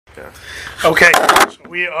Yeah. Okay, so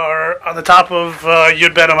we are on the top of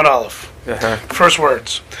Yud Bet Amud Aleph. First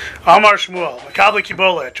words. Amar Shmuel, Makabli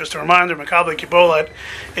Kibolet. Just a reminder, Makabli Kibolet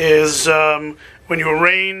is when you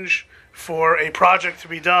arrange for a project to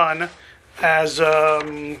be done as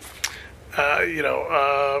a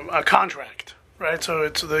contract, right? So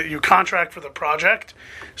it's you contract for the project.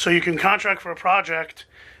 So you can contract for a project.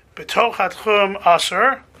 Betoch hatchum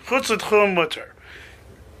aser, chutz hatchum mutter.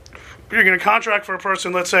 You're going to contract for a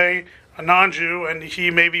person, let's say a non-Jew, and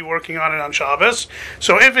he may be working on it on Shabbos.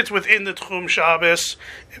 So if it's within the Tchum Shabbos,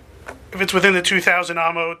 if it's within the 2,000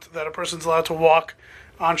 amot that a person's allowed to walk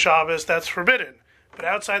on Shabbos, that's forbidden. But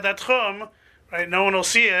outside that Tchum, right, no one will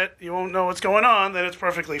see it, you won't know what's going on, then it's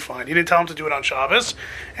perfectly fine. You didn't tell him to do it on Shabbos,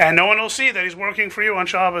 and no one will see that he's working for you on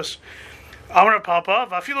Shabbos. Amar Papa,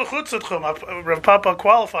 Vafilu chutz l'tchum. Rav Papa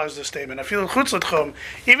qualifies this statement. Vafilu chutz l'tchum,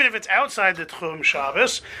 even if it's outside the Tchum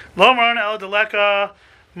Shabbos, lo maran el deleka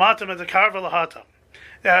matam et karva lahatam.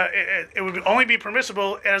 It would only be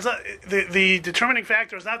permissible as the determining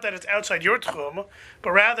factor is not that it's outside your Tchum,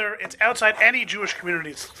 but rather it's outside any Jewish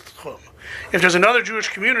community's Tchum. If there's another Jewish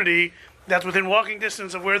community that's within walking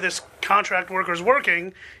distance of where this contract worker is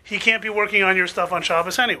working, he can't be working on your stuff on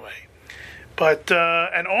Shabbos anyway. But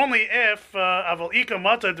and only if if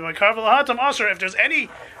there's any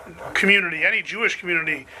community, any Jewish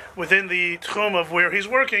community within the tchum of where he's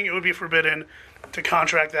working, it would be forbidden to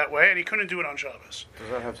contract that way, and he couldn't do it on Shabbos. Does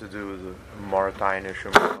that have to do with the maritime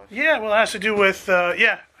issue? Yeah, well, it has to do with I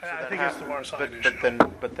think it's the maritime issue.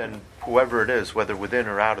 But then whoever it is, whether within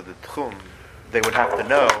or out of the tchum, they would have to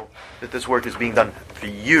know that this work is being done for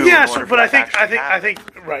you. Yes, but I think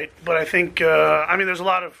right. But I think there's a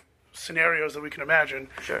lot of scenarios that we can imagine.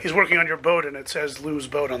 Sure. He's working on your boat and it says Lou's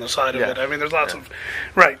boat on the side of it. I mean, there's lots of...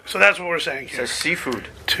 Right, so that's what we're saying here. It says seafood.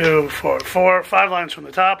 2, 4, 5 lines from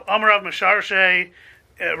the top. Amar Rav Misharshe.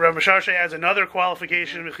 Rav Misharshe adds another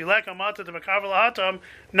qualification. Mechilek amata de mekav lahatam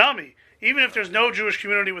nami. Even if there's no Jewish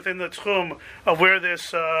community within the tchum of where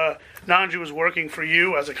this non-Jew is working for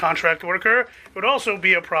you as a contract worker, it would also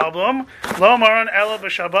be a problem. Lo maran ela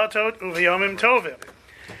b'shabbatot uv'yomim tovim.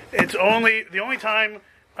 It's only... The only time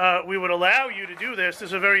we would allow you to do this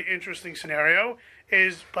is a very interesting scenario,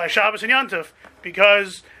 is by Shabbos and Yontif,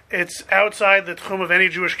 because it's outside the tchum of any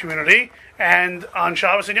Jewish community, and on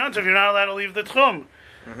Shabbos and Yontif you're not allowed to leave the tchum.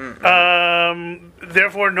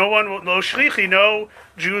 Therefore, no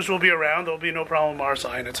Jews will be around. There will be no problem with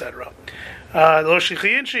Marsayin, etc. Lo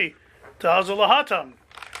shlichi inshi ta'azu lahatam,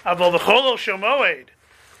 aval v'cholo shomoed.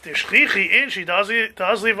 The shlichi inshi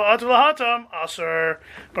ta'azli v'atu lahatam aser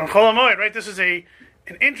b'chol hamoed. Right. This is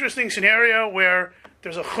an interesting scenario where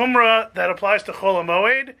there's a chumrah that applies to Chol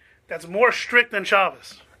HaMoed that's more strict than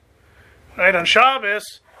Shabbos. Right, on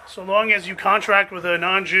Shabbos, so long as you contract with a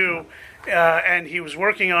non-Jew and he was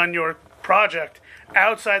working on your project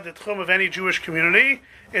outside the tchum of any Jewish community,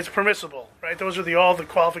 it's permissible. Right, those are all the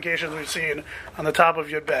qualifications we've seen on the top of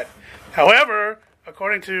Yud Bet. However,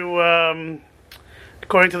 according to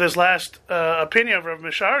this last opinion of Rav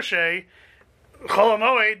Misharshe, Chol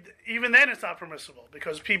HaMoed, even then it's not permissible,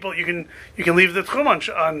 because people, you can leave the tchum on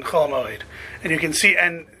Chol HaMoed, and you can see,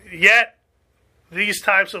 and yet these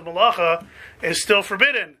types of malacha is still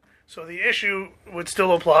forbidden. So the issue would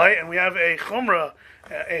still apply, and we have a chumrah,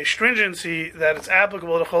 a stringency that is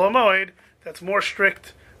applicable to Chol HaMoed that's more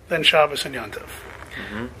strict than Shabbos and Yontif.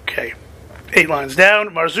 Okay, 8 lines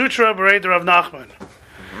down. Mar Zutra B'rei Rav Nachman.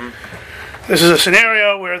 This is a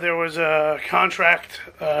scenario where there was a contract.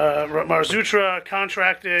 Mar Zutra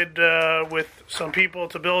contracted with some people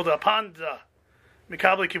to build a panda,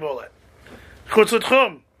 Mikabli Kibolet, Chutz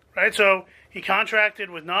L'Tchum. Right, so he contracted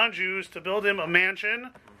with non-Jews to build him a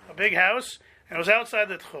mansion, a big house, and it was outside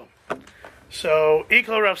the Tchum. So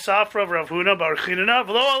Iklo Rav Safra Rav Huna Bar Chinana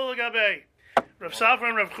V'lo L'Gabei. Rav Safra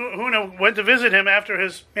and Rav Huna went to visit him after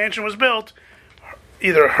his mansion was built.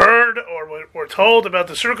 Either heard or were told about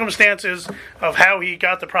the circumstances of how he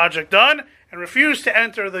got the project done, and refused to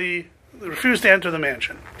enter the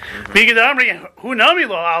mansion.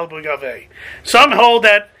 Some hold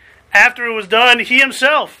that after it was done, he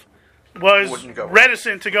himself was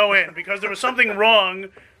reticent to go in because there was something wrong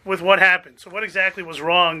with what happened. So what exactly was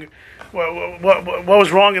wrong? What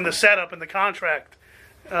was wrong in the setup and the contract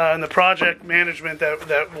and the project management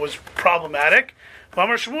that was problematic?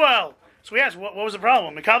 V'amar Shmuel. So we asked, what was the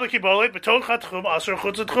problem? Right?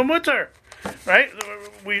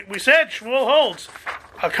 We said Shmuel holds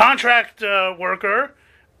a contract worker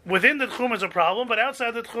within the tchum is a problem, but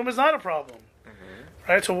outside the tchum is not a problem.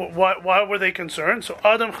 Right? So why were they concerned? So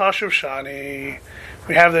Adam Chashuv Shani.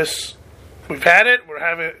 We have this. We've had it. We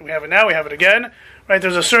have it now. We have it again. right?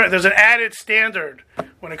 There's an added standard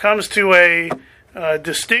when it comes to a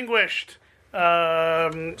distinguished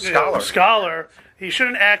scholar. He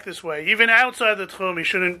shouldn't act this way. Even outside the Tchum, he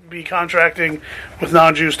shouldn't be contracting with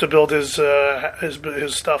non-Jews to build his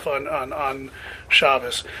stuff on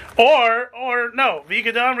Shabbos. Or no,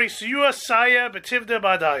 Vigadam Risua Saya Betivda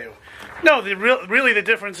Badayu. No, really the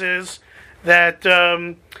difference is that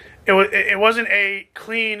it wasn't a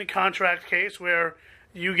clean contract case where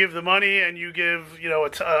you give the money and you give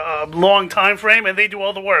a long time frame and they do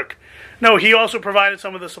all the work. No, he also provided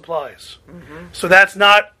some of the supplies. Mm-hmm. So that's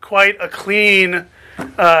not quite a clean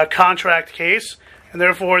contract case, and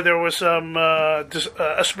therefore there was some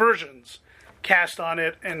aspersions cast on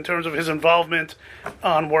it in terms of his involvement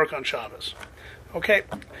on work on Shabbos. Okay.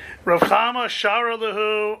 Rav Chama Shara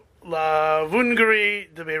Lehu La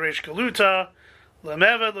Vungari de Beirish Galuta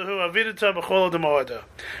Lameva Lehu Avidita B'chol Demoada.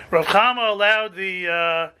 Rav Chama allowed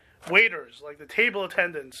the waiters, like the table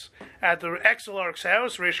attendants at the Exilarch's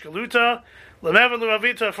house, Reish Galuta, Lameva Lehu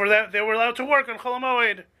Avita, for that they were allowed to work on Chol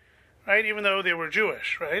HaMoed, right? Even though they were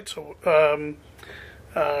Jewish, right? So,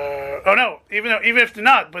 even if they're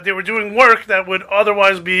not, but they were doing work that would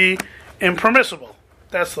otherwise be impermissible.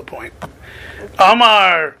 That's the point.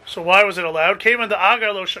 Amar. So why was it allowed? Came into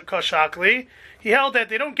Agar Lo Kashakli. He held that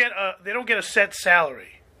they don't get a set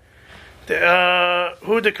salary. We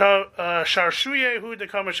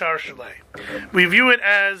view it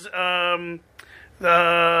as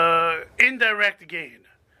the indirect gain,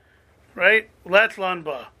 right?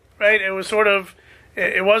 Letlanba, right? It was sort of.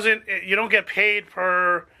 It wasn't. You don't get paid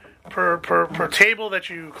per table that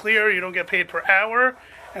you clear. You don't get paid per hour,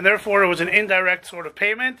 and therefore it was an indirect sort of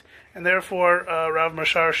payment. And therefore, Rav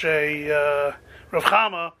Masharshe, Rav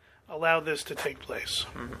Chama allowed this to take place.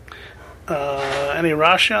 Any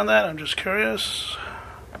Rashi on that? I'm just curious.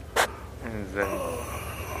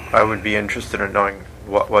 I would be interested in knowing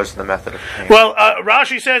what was the method of payment. Well,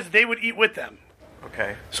 Rashi says they would eat with them.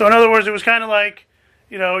 Okay. So in other words, it was kind of like,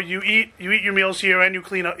 you eat your meals here and you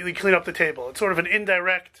clean up the table. It's sort of an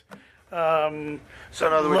indirect. So in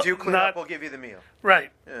other words, you clean up, we'll give you the meal. Right.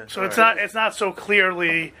 Yeah, so it's not so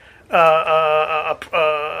clearly an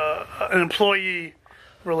employee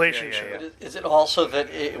relationship. Yeah. Is it also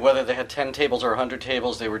that whether they had 10 tables or 100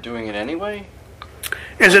 tables, they were doing it anyway?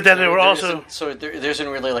 Is it that they were also... There isn't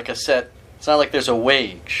really like a set... It's not like there's a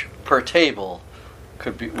wage per table.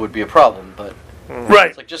 Would be a problem, but... Right.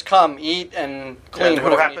 It's like, just come, eat, and clean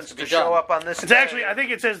whatever happens needs to be show done. up on this It's actually, I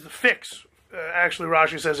think it says the fix. Actually,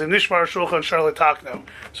 Rashi says, in Nishvar Shulchan Charlotte Takno.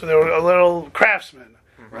 So they were a little craftsmen.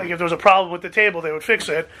 Like if there was a problem with the table, they would fix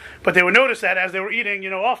it. But they would notice that as they were eating,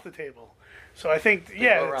 off the table. So I think, They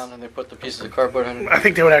go around and they put the pieces of cardboard on. I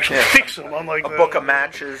think they would actually fix them, unlike a book of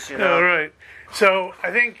matches, right. So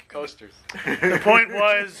I think coasters. The point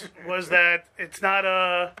was that it's not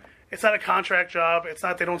a contract job. It's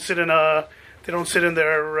not they don't sit in their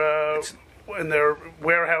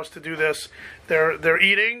warehouse to do this. They're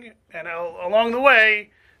eating, and along the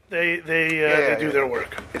way they do their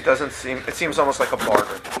work. It seems almost like a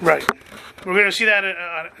barter. Right. We're going to see that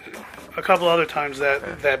a couple other times,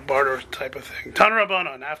 that barter type of thing. Tan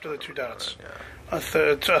Rabbanon, after the two dots. A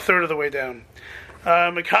third of the way down.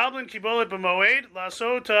 Mekablin kibolet b'moed,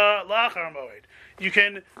 lasota lachar moed. You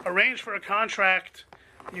can arrange for a contract.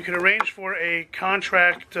 You can arrange for a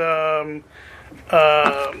contract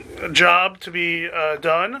job to be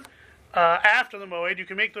done after the moed. You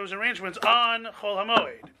can make those arrangements on Chol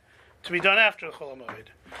HaMoed to be done after the Chol HaMoed.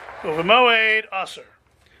 Over moed aser.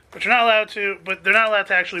 But they're not allowed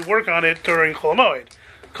to actually work on it during Chol HaMoed.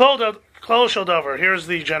 Kol shel davar. Here's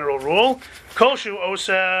the general rule: Kol shu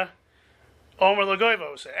osa omer lagoiva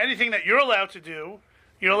osa. Anything that you're allowed to do,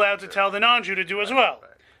 you're allowed to tell the non-Jew to do as well.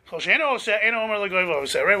 Kol she'eno osa eno omer lagoiva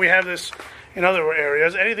osa. Right? We have this in other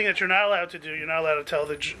areas. Anything that you're not allowed to do, you're not allowed to tell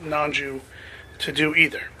the non-Jew to do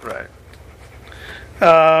either. Right.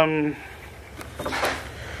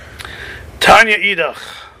 Tanya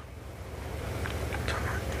idach.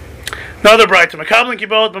 Another brighter, Mekablin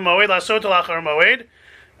kibolet b'moed lasot lachar moed,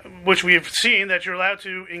 which we've seen that you're allowed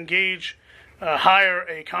to engage, hire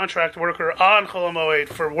a contract worker on Chol HaMoed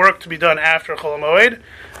for work to be done after Chol HaMoed,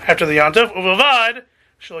 after the Yontav. Uvavad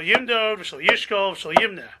shel yimdod shel yishkol shel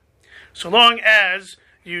yimneh. So long as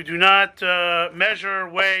you do not measure,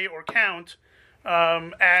 weigh, or count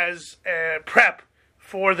as a prep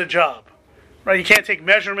for the job, right? You can't take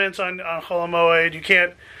measurements on Chol HaMoed. You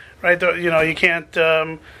can't, right? You can't.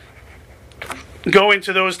 Go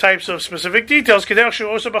into those types of specific details. There has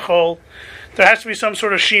to be some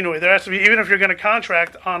sort of shinui. There has to be, even if you're going to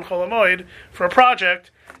contract on Chol HaMoed for a project,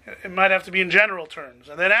 It might have to be in general terms.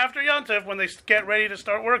 And then after Yontif, when they get ready to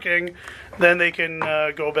start working, then they can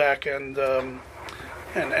go back and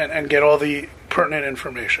get all the pertinent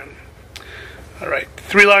information. All right,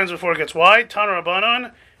 3 lines before it gets wide. Tana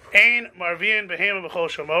Rabbanon, Ein Marvian Behema B'chol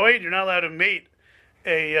Shamoed. You're not allowed to mate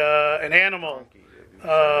an animal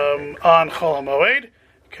on Chol HaMoed.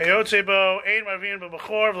 Kayotzebo, Ein Marvian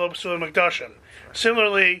B'Bechor V'lo B'Sulim Mikdashim.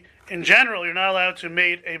 Similarly, in general, you're not allowed to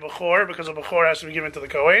mate a Bechor because a Bechor has to be given to the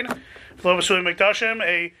Kohen. V'lo B'Sulim Mikdashim,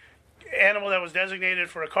 a animal that was designated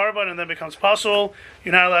for a carbon and then becomes pasul,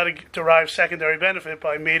 you're not allowed to derive secondary benefit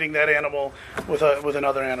by mating that animal with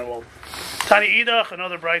another animal. Tani Idach,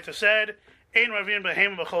 another Braita said, Ein Ravin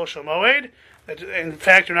Behem B'chol Shamoed. That in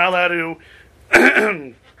fact you're not allowed to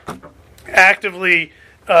actively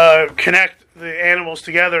connect the animals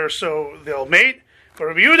together so they'll mate. But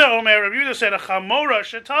Rabbi Yehuda said, a chamora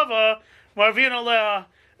shetava marvin aleh,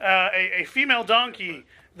 a female donkey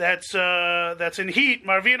that's in heat,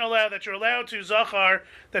 marvin aleh, that you're allowed to zachar,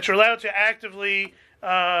 that you're allowed to actively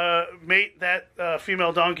mate that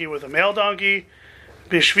female donkey with a male donkey,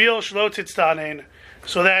 bishvil shlo titztanen,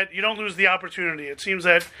 so that you don't lose the opportunity. It seems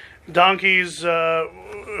that donkeys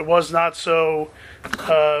was not so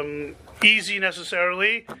easy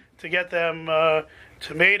necessarily to get them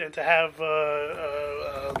to mate and to have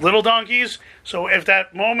little donkeys. So if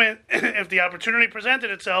that moment, if the opportunity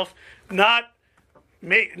presented itself, not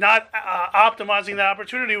optimizing that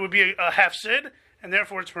opportunity would be a hefsid, and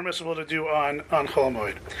therefore it's permissible to do on Chol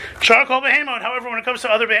HaMoed. Charcoal behemot, however, when it comes to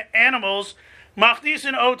other animals,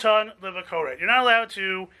 machdisen otan levakoret. You're not allowed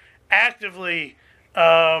to actively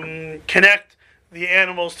connect the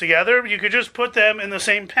animals together. You could just put them in the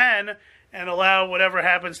same pen and allow whatever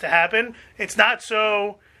happens to happen. It's not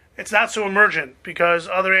so emergent because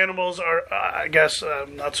other animals are, I guess,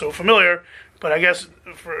 not so familiar. But I guess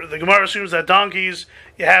for the Gemara assumes that donkeys,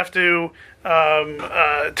 you have to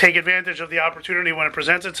take advantage of the opportunity when it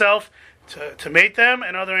presents itself to mate them,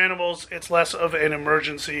 and other animals, it's less of an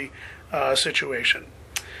emergency situation.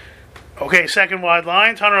 Okay, second wide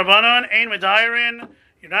line. Tana Rabbanan, Ein Medairin.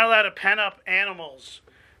 You're not allowed to pen up animals.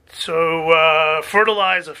 So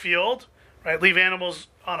fertilize a field, right? Leave animals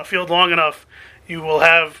on a field long enough, you will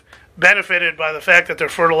have benefited by the fact that they're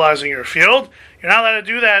fertilizing your field. You're not allowed to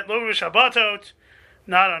do that. Lo b'Shabbatot,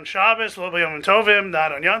 not on Shabbos. Lo b'Yom Tovim,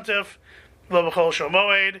 not on Yontif. Lo b'Chol Shel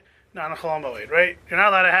Moed, not on Chol HaMoed. Right? You're not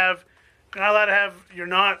allowed to have your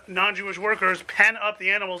non-Jewish workers pen up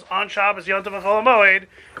the animals on Shabbos, Yontif, and Chol HaMoed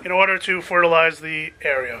in order to fertilize the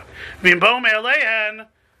area. Bimbo me'alehen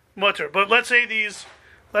mutter. But let's say the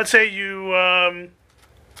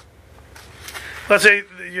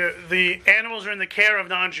animals are in the care of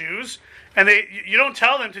non-Jews, and you don't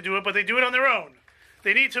tell them to do it, but they do it on their own.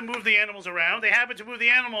 They need to move the animals around. They happen to move the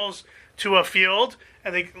animals to a field,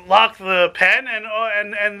 and they lock the pen,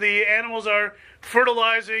 and the animals are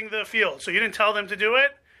fertilizing the field. So you didn't tell them to do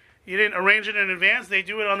it. You didn't arrange it in advance. They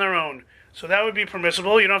do it on their own. So that would be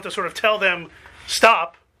permissible. You don't have to sort of tell them,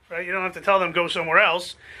 stop, right? You don't have to tell them, go somewhere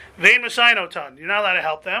else. Vein Masainotan. You're not allowed to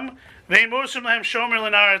help them. Vein Musim Lahem Shomer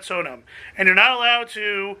Lenaret Sonam. And you're not allowed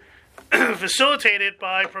to facilitate it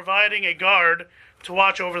by providing a guard to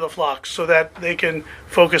watch over the flocks so that they can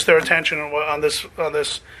focus their attention on this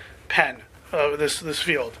pen, this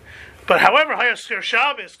field. But however, Schir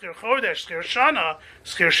Shabbos, Schir Chodesh, Schir Shana,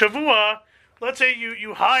 Schir Shavua, let's say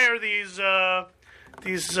you hire these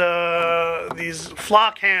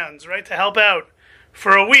flock hands, right, to help out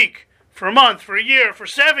for a week, for a month, for a year, for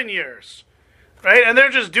 7 years, right? And they're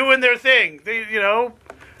just doing their thing. They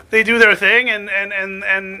do their thing, and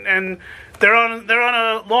they're on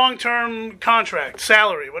a long-term contract,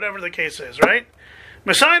 salary, whatever the case is, right?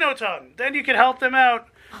 Masainotan, then you can help them out.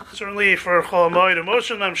 Certainly for Chol HaMoed and Moshe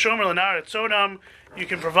Lam Shomer Lenaret Sonam, you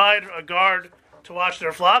can provide a guard to watch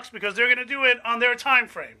their flocks because they're going to do it on their time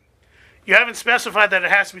frame. You haven't specified that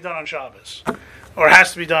it has to be done on Shabbos or it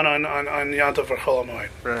has to be done on Yontif or Chol HaMoed.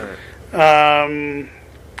 Right.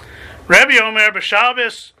 Rebbe Omer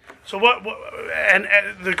b'Shabbos. So what? And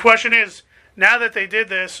the question is, now that they did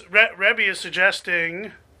this, Rebbe is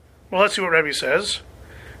suggesting. Well, let's see what Rebbe says.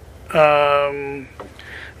 Rebbe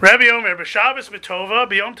Omer b'Shabbos b'Tova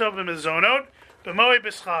b'Yom Tov b'Mezonot b'Moed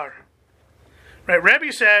b'Schar. Right.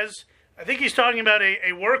 Rebbe says, I think he's talking about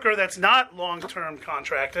a worker that's not long-term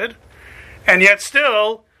contracted, and yet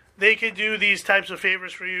still they could do these types of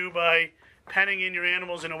favors for you by penning in your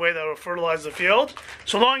animals in a way that will fertilize the field.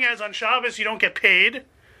 So long as on Shabbos you don't get paid,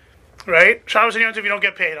 right? Shabbos and Yom Tov you don't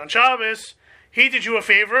get paid. On Shabbos, he did you a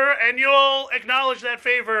favor, and you'll acknowledge that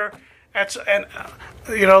favor. Like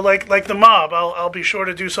the mob, I'll be sure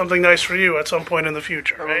to do something nice for you at some point in the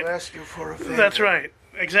future. Right? I will ask you for a favor. That's right.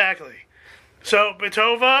 exactly. So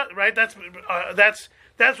betova, right? That's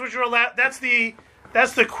what you're allowed. That's the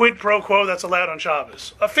quid pro quo that's allowed on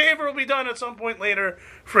Shabbos. A favor will be done at some point later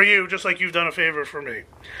for you, just like you've done a favor for me.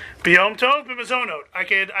 Biyom tov b'mezonot. I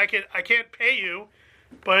can't pay you,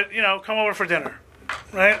 but come over for dinner,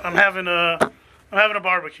 right? I'm having a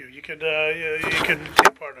barbecue. You could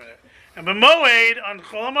take part in it. And b'moed on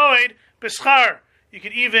chol hamoed b'schar. You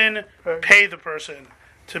could even pay the person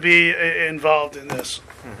to be involved in this.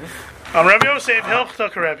 Rav Yosef Hilchta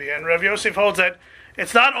Karevi, and Rav Yosef holds that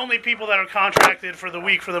it's not only people that are contracted for the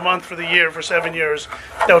week, for the month, for the year, for 7 years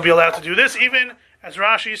that would be allowed to do this. Even as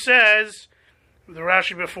Rashi says, the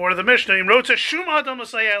Rashi before the Mishnah, Imrotza Shum Adam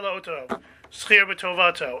L'Sayeh L'Oto Schir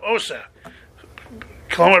B'Tovato Osa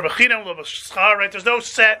Kolomar B'Chinam Lo B'Schar. Right? There's no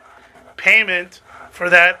set payment for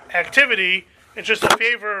that activity. It's just a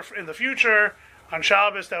favor in the future. On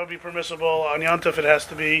Shabbos, that would be permissible. On Yom Tov, it has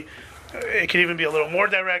to be. It can even be a little more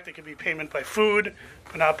direct. It could be payment by food,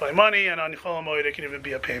 but not by money. And on Chol HaMoed, it can even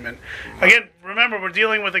be a payment. Again, remember, we're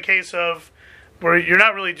dealing with a case of where you're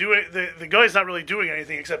not really doing, the guy's not really doing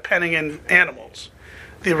anything except penning in animals.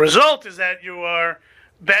 The result is that you are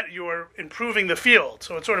improving the field.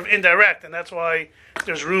 So it's sort of indirect, and that's why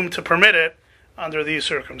there's room to permit it under these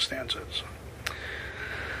circumstances.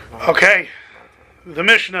 Okay. The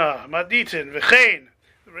Mishnah, Maditin, V'chein.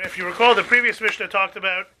 If you recall, the previous Mishnah talked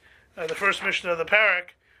about, the first Mishnah of the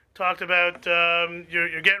Parak, talked about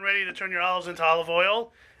you're getting ready to turn your olives into olive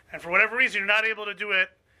oil, and for whatever reason you're not able to do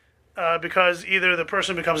it because either the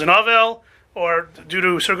person becomes an Avel, or due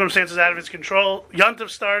to circumstances out of its control,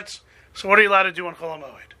 Yontif starts. So what are you allowed to do on Chol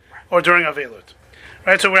HaMoed, or during Avelut?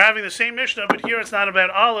 Right, so we're having the same Mishnah, but here it's not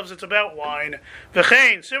about olives, it's about wine.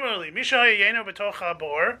 V'chein, similarly, Misha Yeno B'toch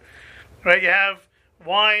HaBor, right, you have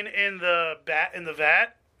wine in the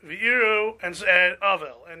vat, v'iru and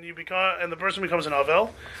avel, and the person becomes an avel.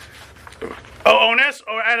 Ones,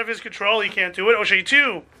 or out of his control, he can't do it.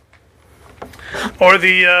 Osheitu, or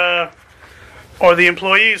the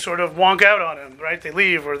employees sort of wonk out on him, right? They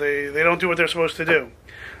leave, or they don't do what they're supposed to do.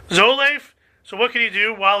 Zolef. So what can he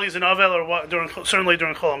do while he's an avel, or certainly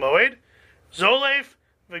during Chol HaMoed? Zolef.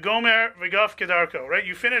 V'gomer v'gaf kedarko, right?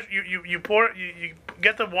 You finish, you pour, you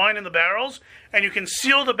get the wine in the barrels, and you can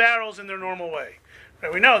seal the barrels in their normal way.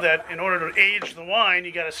 Right? We know that in order to age the wine,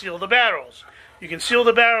 you got to seal the barrels. You can seal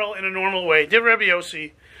the barrel in a normal way. Div Rabbi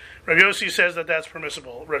Yossi. Rabbi Yossi says that that's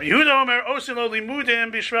permissible. Rabbi Yehuda Omer osilo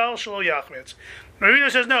limudim bishral shelo yachmitz. Rabbi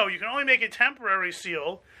Yehuda says no. You can only make a temporary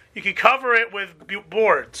seal. You can cover it with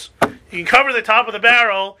boards. You can cover the top of the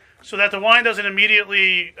barrel so that the wine doesn't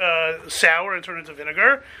immediately sour and turn into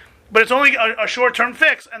vinegar. But it's only a short-term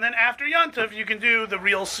fix. And then after Yontif, you can do the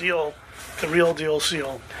real seal, the real deal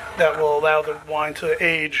seal, that will allow the wine to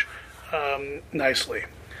age nicely.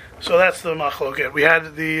 So that's the machloket. We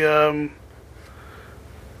had the...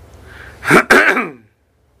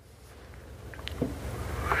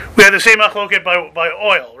 we had the same machloket by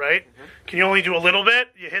oil, right? Mm-hmm. Can you only do a little bit?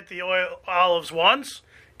 You hit the olives once,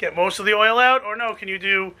 get most of the oil out, or no? Can you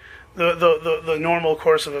do the normal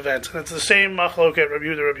course of events? And it's the same machloket, Rabbi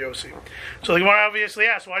Yehuda, Rabbi Yossi. So the Gemara obviously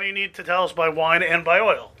asks, why do you need to tell us by wine and by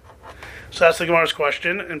oil? So that's the Gemara's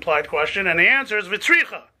question, implied question, and the answer is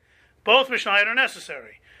vitricha. Both Mishnayot are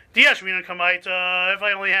necessary. Diyash mina kamaita. If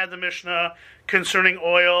I only had the Mishnah concerning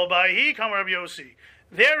oil, by he come Rabbi Yossi.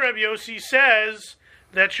 There, Rabbi Yossi says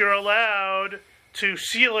that you're allowed to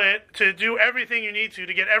seal it, to do everything you need to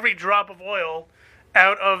get every drop of oil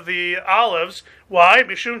out of the olives. Why?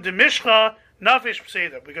 Mishum demishcha nafish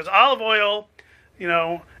pseida. Because olive oil,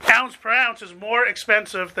 ounce per ounce is more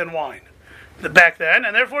expensive than wine back then,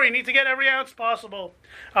 and therefore you need to get every ounce possible.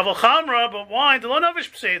 Aval chamra, but wine, delo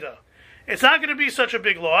nafish pseida. It's not going to be such a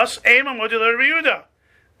big loss. It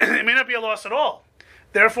may not be a loss at all.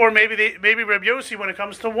 Therefore, maybe Rabbi Yossi, when it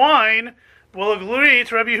comes to wine, will agree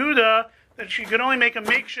to Rabbi Yehuda that you can only make a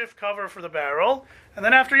makeshift cover for the barrel, and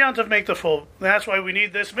then after Yontif make the full. That's why we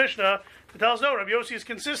need this Mishnah to tell us, no, Rabbi Yossi is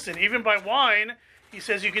consistent. Even by wine, he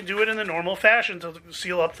says you can do it in the normal fashion to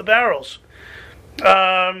seal up the barrels. The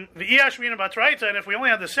Iash Mina Batraita, and if we only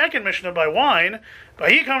had the second Mishnah by wine, by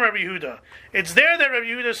Hikam Rabbi Yehuda, it's there that Rabbi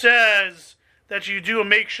Yehuda says that you do a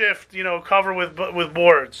makeshift, cover with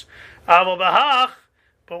boards. Aval Bahach,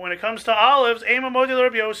 but when it comes to olives, Ema Modil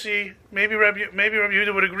Rabbi Yossi, maybe Rabbi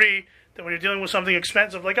Yehuda would agree that when you're dealing with something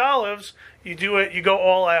expensive like olives, you go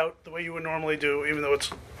all out the way you would normally do, even though it's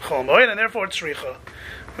Chol Moed, and therefore it's Sricha.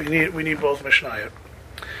 We need both Mishnayot.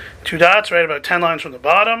 2 dots, right about 10 lines from the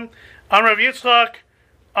bottom. Amar Rav Yitzchak,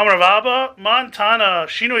 Amar Rav Abba, Montana,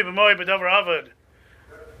 Shinui b'moed b'davar avad.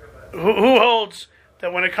 Who holds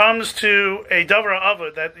that when it comes to a davar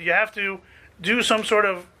avad, that you have to do some sort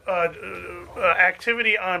of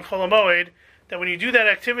activity on Chol Hamoed, that when you do that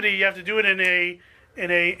activity, you have to do it in a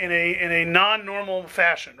non-normal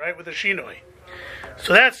fashion, right, with a shinoi.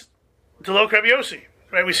 So that's Delok Rabbi Yossi,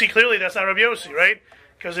 right? We see clearly that's not Rabbi Yossi, right?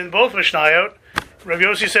 Because in both Mishnayot, Rabbi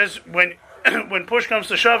Yossi says when when push comes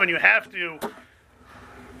to shove and you have to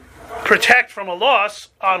protect from a loss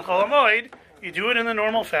on Chol Hamoed, you do it in the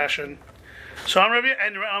normal fashion. So I'm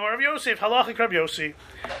Rabbi Yosef, halachic Rabbi Yossi.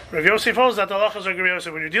 Rabbi Yosef holds that the halachas are Rabbi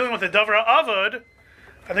Yosef. When you're dealing with a davar avod,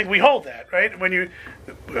 I think we hold that, right? When you,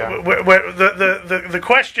 where the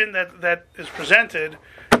question that is presented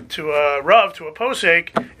to a rav, to a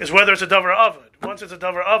posek, is whether it's a davar avod. Once it's a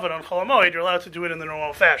davar avod on Chol Hamoed, you're allowed to do it in the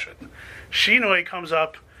normal fashion. Shinoi comes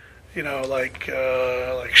up, like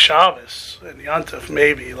Shabbos and Yantif,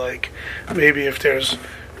 maybe if there's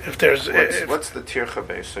what's the tircha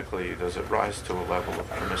basically? Does it rise to a level of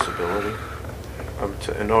permissibility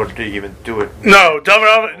in order to even do it? No,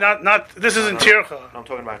 davar avod, not. This isn't tircha. I'm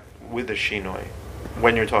talking about with the shinoi.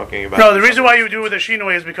 When you're talking about no, the reason why you do it with a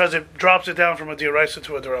shinoi is because it drops it down from a dioraisa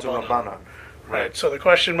to a derabanan. Rabbanan. Right. So the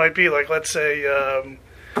question might be like, let's say,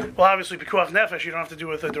 obviously pikuach nefesh, you don't have to do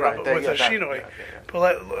with a shinoi,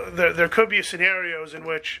 but there could be scenarios in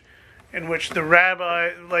which the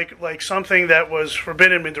rabbi, like something that was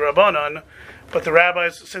forbidden midrabanan, but the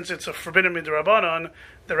rabbis, since it's a forbidden midrabanan,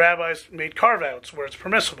 the rabbis made carve-outs where it's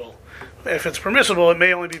permissible. If it's permissible, it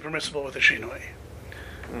may only be permissible with a shinoi,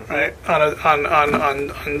 right? On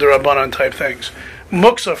the rabbanan type things.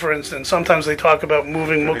 Muksa, for instance, sometimes they talk about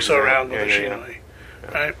moving muksa around with a shinoi,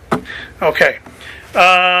 right? Okay.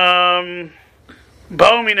 Bo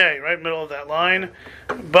minei, right middle of that line.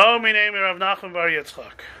 Bo minei Rav Nachman bar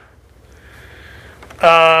Yitzchak.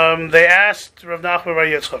 They asked Rav Nachman bar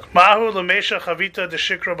Yitzchak, Mahu lemesha chavita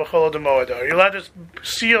deshikra b'chol demoed. Are you allowed to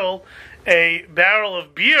seal a barrel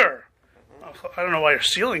of beer? I don't know why you're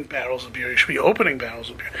sealing barrels of beer. You should be opening barrels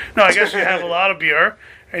of beer. No, I guess you have a lot of beer,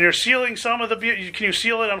 and you're sealing some of the beer. Can you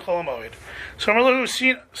seal it on Chol Hamoed? So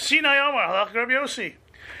Sinai Omar halach Rabbi Yossi.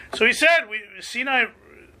 So he said, Sinai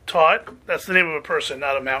taught, that's the name of a person,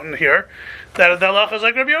 not a mountain here, that the halach is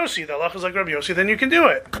like Rabbi Yossi. The halach is like Rabbi Yossi, then you can do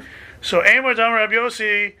it. So Amar Dam Rabbi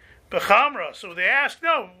Yossi b'chamra. So they asked,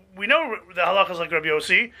 no, we know the halach is like Rabbi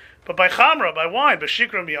Yossi, but by chamra, by wine,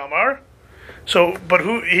 b'shikra miyamar. So, but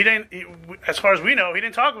he didn't, as far as we know, he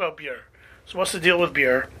didn't talk about beer. So what's the deal with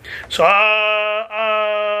beer? So,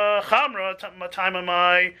 chamra,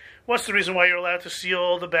 taimamai, what's the reason why you're allowed to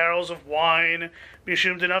seal the barrels of wine?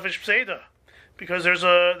 Mishum denafish pseida. Because there's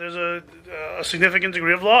a significant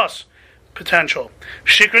degree of loss potential.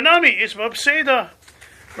 Shikranami isma pseida.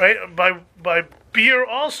 Right? By beer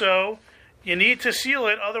also, you need to seal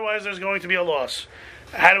it, otherwise there's going to be a loss.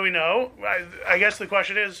 How do we know? I guess the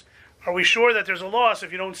question is, are we sure that there's a loss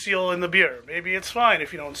if you don't seal in the beer? Maybe it's fine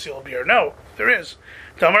if you don't seal beer. No, there is.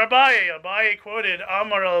 Damar Abaye quoted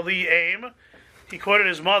Amar Ali Aim. He quoted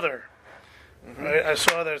his mother. Mm-hmm. Right? I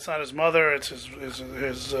saw that it's not his mother; it's his it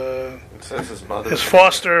says his mother, his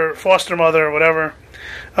foster mother, or whatever.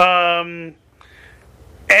 And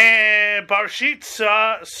Barshit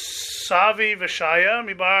Savi Vishaya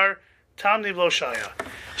Mibar Tamni Shaya.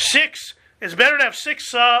 6. It's better to have 6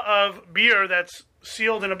 sa of beer that's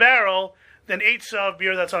sealed in a barrel than 8 sa of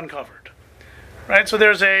beer that's uncovered, right? So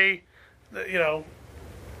there's right?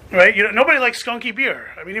 Nobody likes skunky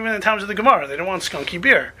beer. I mean, even in the times of the Gemara, they don't want skunky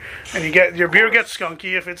beer, and your beer gets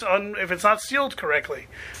skunky if it's not sealed correctly.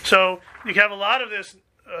 So you can have a lot of this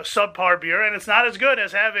subpar beer, and it's not as good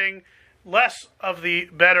as having less of the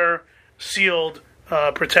better sealed,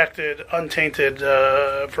 protected, untainted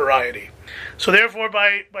variety. So therefore,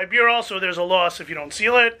 by beer also, there's a loss if you don't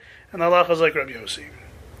seal it. And the halacha is like Rabbi Yossi.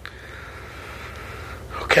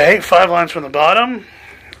 Okay, 5 lines from the bottom.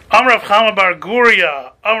 Amrav Chama Bar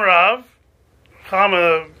Guria. Amrav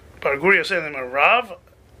Chama Bar Guria saying them Rav.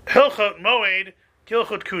 Hilchot Moed,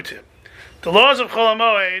 Gilchot Kutim. The laws of Chol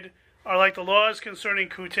Hamoed are like the laws concerning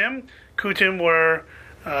Kutim. Kutim were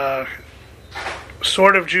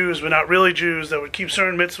sort of Jews, but not really Jews, that would keep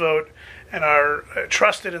certain mitzvot and are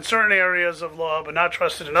trusted in certain areas of law, but not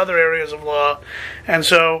trusted in other areas of law. And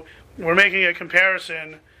so we're making a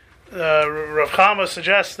comparison. Rav Chama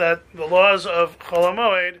suggests that the laws of Chol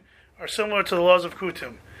Hamoed are similar to the laws of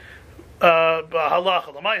Kutim.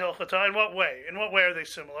 In what way? In what way are they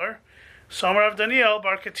similar? Samar of Daniel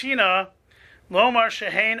Bar Katina Lomar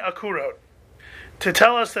Shehain Akurot, to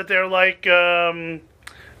tell us that they're like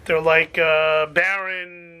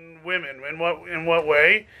barren women. In what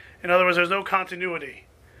way? In other words, there's no continuity,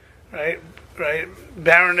 right?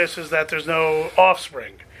 Barrenness is that there's no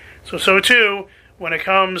offspring. So too, when it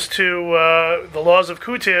comes to the laws of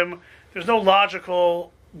Kutim,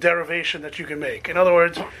 logical derivation that you can make. In other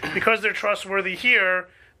words, because they're trustworthy here,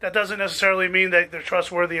 that doesn't necessarily mean that they're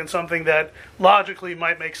trustworthy in something that logically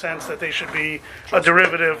might make sense that they should be a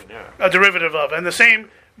derivative of. And the same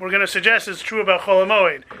we're going to suggest is true about Chol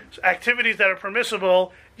HaMoed. So activities that are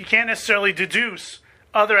permissible, you can't necessarily deduce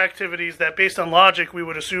other activities that, based on logic, we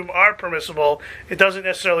would assume are permissible. It doesn't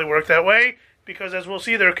necessarily work that way, because as we'll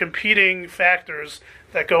see, there are competing factors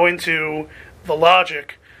that go into the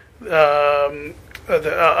logic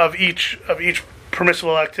of each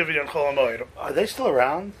permissible activity on Chol HaMoed. Are they still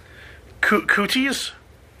around? Cooties?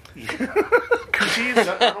 Cooties?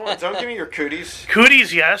 Don't give me your cooties.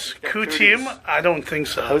 Cooties, yes. Yeah, Kutim, cooties. I don't think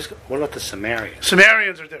so. What about the Sumerians?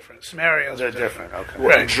 Sumerians are different. They're different. Okay.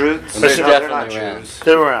 Right. Druids? They're They're not definitely around. Jews.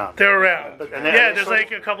 They're around. They're around. And they- Yeah, there's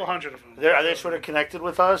like a couple hundred of them. Are they sort of connected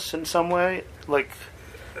with us in some way? Like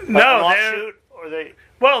No, an they're offshoot? Or they?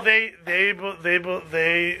 well. They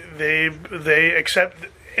accept,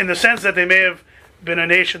 in the sense that they may have been a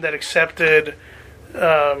nation that accepted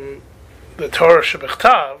the Torah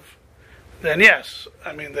Shebechtav. Then yes,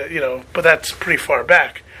 I mean but that's pretty far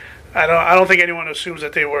back. I don't think anyone assumes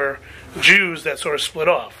that they were Jews that sort of split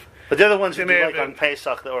off. But they're the ones who They may do have like on been.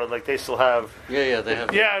 Pesach, or like they still have. Yeah, they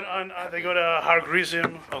have. Yeah, they go to Har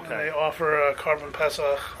Grizim. Okay. And they offer a carbon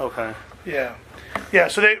Pesach. Okay. Yeah.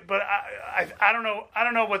 So but I don't know. I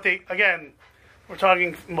don't know what they. Again, we're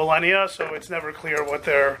talking millennia, so it's never clear what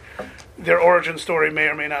their origin story may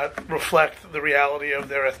or may not reflect the reality of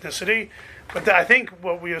their ethnicity. But I think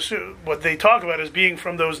what they talk about is being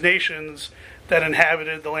from those nations that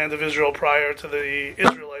inhabited the land of Israel prior to the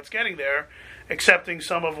Israelites getting there, accepting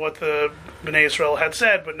some of what the Bnei Israel had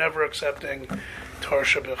said, but never accepting Torah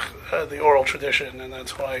Shebech, the oral tradition, and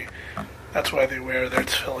that's why they wear their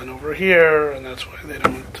tefillin over here, and that's why they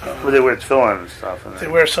don't. Well, they wear tefillin and stuff. They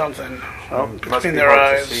wear something Must between be their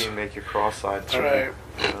hard eyes. to see and make you cross-eyed. That's right.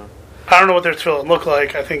 Yeah. I don't know what their tefillin look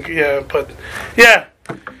like. I think,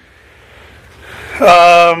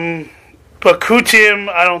 but kutim,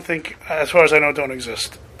 I don't think, as far as I know, don't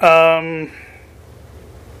exist. So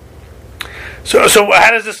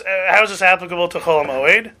how is this applicable to Chol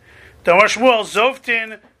HaMoed? Damar Shmuel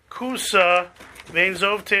Zovtin Kusa Vein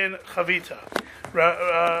Zovtin Chavita.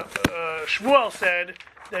 Shmuel said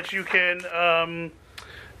that you can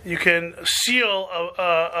seal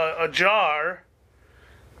a jar,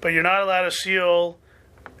 but you're not allowed to seal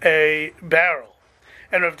a barrel.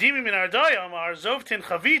 And Rav Dimi min Ardaya Amar Zovtin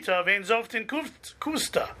Chavita Vein Zovtin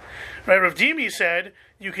Kusta. Right? Rav Dimi said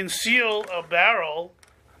you can seal a barrel,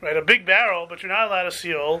 right, a big barrel, but you're not allowed to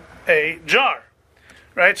seal a jar.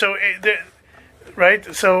 Right? So,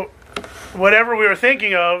 So, whatever we were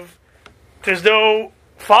thinking of, there's no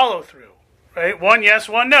follow through. Right? One yes,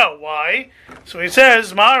 one no. Why? So he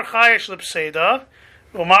says Mar Chayesh Lipseda,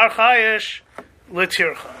 Umar Chayesh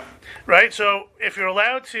Litircha. Right? So if you're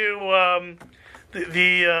allowed to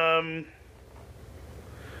the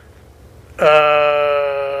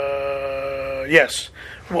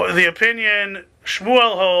opinion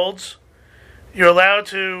Shmuel holds, you're allowed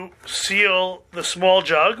to seal the small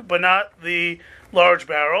jug, but not the large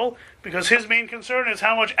barrel, because his main concern is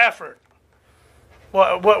how much effort,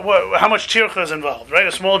 how much tircha is involved, right?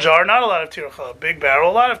 A small jar, not a lot of tircha. A big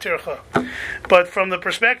barrel, a lot of tircha. But from the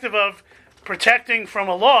perspective of protecting from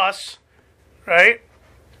a loss, right?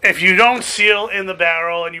 If you don't seal in the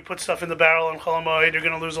barrel and you put stuff in the barrel on Chol HaMoed, you're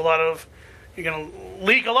going to you're going to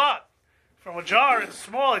leak a lot. From a jar, it's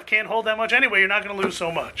small, it can't hold that much anyway, you're not going to lose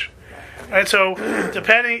so much. Right, so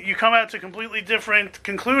you come out to completely different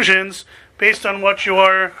conclusions based on what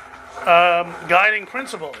your guiding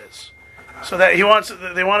principle is. So that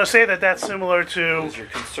they want to say that that's similar to Is your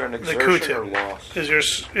concern the exertion or kutim. loss?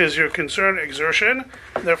 Is your concern exertion?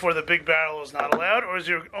 Therefore, the big barrel is not allowed, or is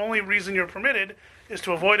your only reason you're permitted is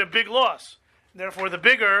to avoid a big loss? Therefore, the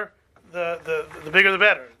bigger the bigger the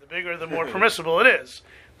better. The bigger, the more permissible it is.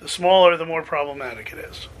 The smaller, the more problematic it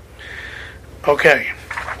is. Okay.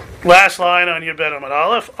 Last line on Yud Bet Amud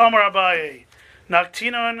Aleph. Amar Abaye.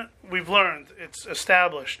 Naktinon, we've learned, it's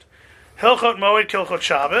established. Hilchot Moed Kilchot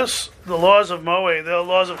Shabbos. The laws of Moed, the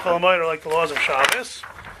laws of Chol HaMoed are like the laws of Shabbos.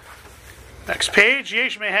 Next page.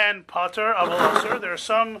 Yesh Mehen Pater Aval Asur. There are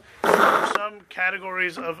some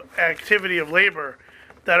categories of activity of labor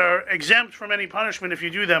that are exempt from any punishment if you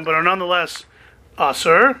do them, but are nonetheless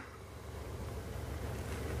Asur.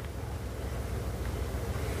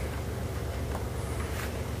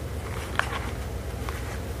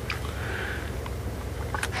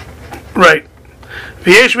 Right.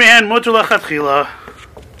 V'yesh mehen muter lechatchila.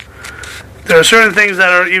 There are certain things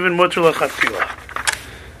that are even muter lechatchila.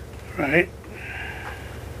 Right?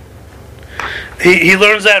 He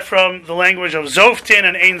learns that from the language of Zoftin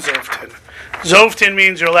and Ein Zoftin. Zoftin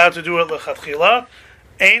means you're allowed to do it lechatchila.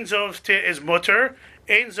 Ein Zoftin is mutter.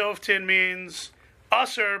 Ein Zoftin means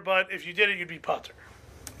aser, but if you did it, you'd be pater,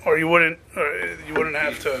 or you wouldn't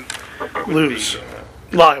have to lose,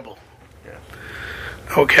 liable.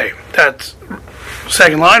 Okay, that's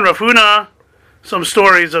second line. Rav Huna, some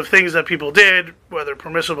stories of things that people did, whether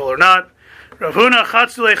permissible or not. Rav Huna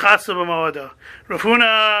chatzule chatzle b'moada. Rav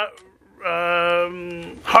Huna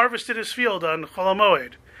harvested his field on Chol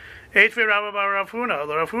HaMoed. Eitvei Rabba bar Rav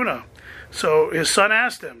Huna. So his son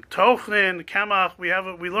asked him, Tochnin kamach.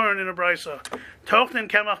 We learn in a brisa. Tochnin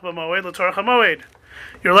kamach b'moed l'torach HaMoed.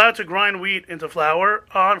 You're allowed to grind wheat into flour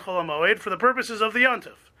on Chol HaMoed for the purposes of the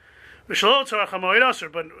yontif. V'shelo torach HaMoed aser.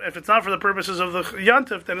 But if it's not for the purposes of the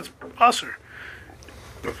yontif, then it's aser.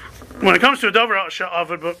 When it comes to a dover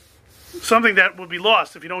avad, but something that will be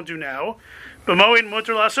lost if you don't do now, b'moed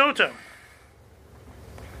muter lasota.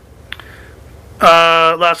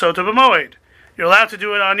 Lasota b'moed. You're allowed to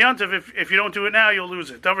do it on Yontif. If you don't do it now, you'll lose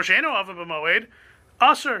it. Davar she'eno avad b'moed,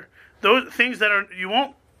 aser. Those things that you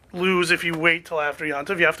won't lose if you wait till after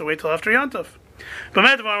Yontif. You have to wait till after Yontif.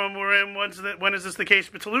 When is this the case?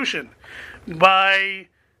 B'telushin, by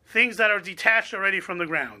things that are detached already from the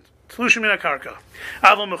ground. Telushin min karka.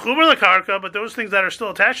 Aval mechuber lekarka, but those things that are still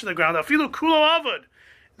attached to the ground. Afilu kulo avad.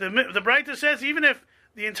 The Breita says even if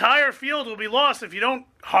the entire field will be lost if you don't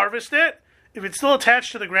harvest it, if it's still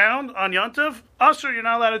attached to the ground on Yontif, Asr, you're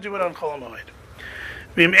not allowed to do it on Chol HaMoed.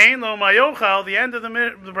 V'im ein lo mayochal, the end of the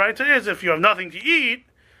Breita is, if you have nothing to eat,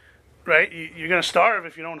 right, you're going to starve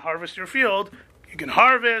if you don't harvest your field. You can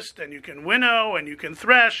harvest, and you can winnow, and you can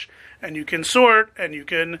thresh, and you can sort, and you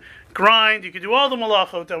can grind, you can do all the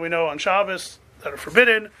malachot that we know on Shabbos that are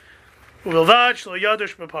forbidden. Uvilvad shlo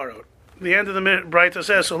yadush b'parot. The end of the Breita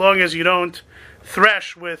says, so long as you don't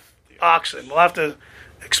thresh with oxen. We'll have to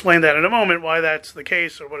explain that in a moment, why that's the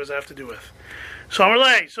case, or what does that have to do with. So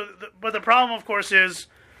Amalei. But the problem, of course, is,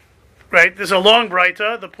 right, there's a long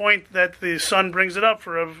Breita. The point that the son brings it up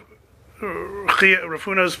for Rav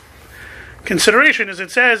Huna's consideration is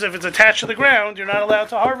it says if it's attached to the ground, you're not allowed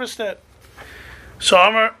to harvest it. So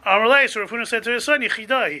Amalei, so Rav Huna said to his son,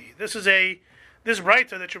 Yichidahi. This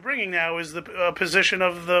Breita that you're bringing now is the position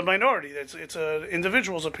of the minority. It's an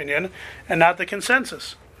individual's opinion and not the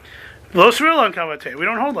consensus. Lo Sril on Kavate. We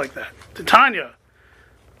don't hold like that. Titania.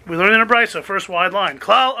 We learned in a Brisa, first wide line.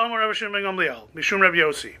 Klal Amar Rabbi Shimon ben Gamliel, Mishum Rabbi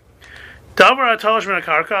Yossi. Davar atalash min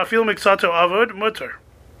akarka, afil miksato avod mutter.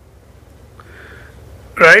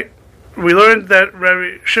 Right? We learned that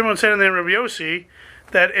Rabbi Shimon said in the Rabbi Yossi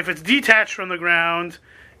that if it's detached from the ground,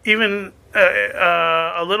 even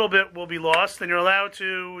a little bit will be lost, then you're allowed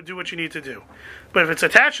to do what you need to do. But if it's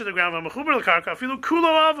attached to the ground, v'mechuber l'karka, afilu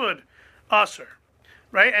kulo avod aser.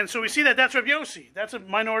 Right? And so we see that that's Rabbi Yossi. That's a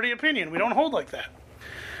minority opinion. We don't hold like that.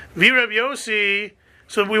 V Rabbi Yossi,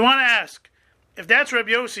 so we want to ask, if that's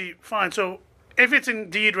Rabbi Yossi, fine. So if it's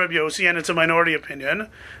indeed Rabbi Yossi and it's a minority opinion,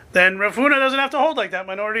 then Rav Huna doesn't have to hold like that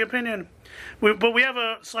minority opinion. But we have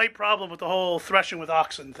a slight problem with the whole threshing with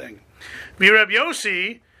oxen thing. V Rabbi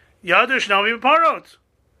Yossi, Yadush Nami B'parot.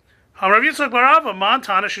 Ham Rabbi Yitzchak Barava,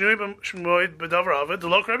 Montana Shinui B'moed B'davar Avad,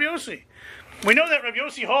 Delok Rabbi Yossi. We know that Rabbi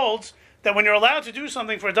Yossi holds that when you're allowed to do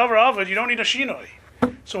something for a davar avad, you don't need a shinoi.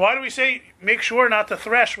 So why do we say make sure not to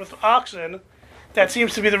thresh with oxen? That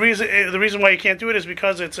seems to be the reason. The reason why you can't do it is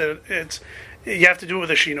because you have to do it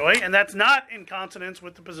with a shinoi, and that's not in consonance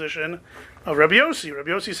with the position of Rabbi Yossi.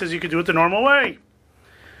 Rabbi Yossi says you could do it the normal way.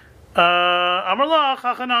 Amar la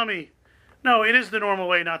chachanami. No, it is the normal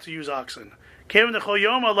way not to use oxen. Kevin dechol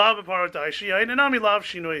yoma lav b'parodaishi ainanami lav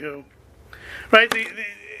shinoihu. Right.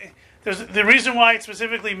 There's the reason why it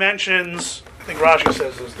specifically mentions, I think Rashi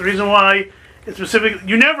says this, the reason why it specifically,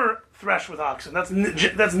 you never thresh with oxen. That's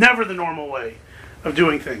never the normal way of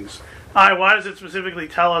doing things. Why does it specifically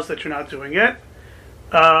tell us that you're not doing it?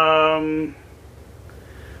 Rashi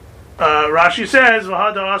says,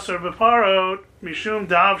 V'hada asar b'parot mishum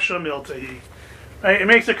dav shamiltahi. Right? It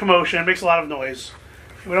makes a commotion, it makes a lot of noise.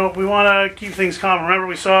 We want to keep things calm. Remember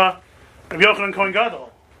we saw Rabbi Yochanan Kohen Gadol.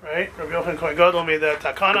 Right? Rabbi Yochanan Kohen Gadol made that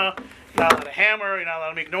takana. You're not allowed to hammer. You're not allowed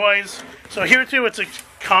to make noise. So here too, it's a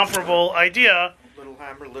comparable idea. Little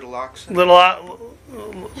hammer, little oxen. Lot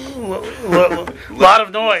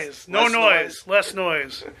of noise. No noise. Less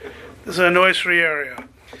noise. This is a noise-free area.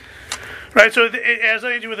 Right. So it has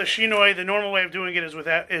nothing to do with a shinoi. The normal way of doing it is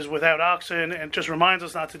without oxen, and it just reminds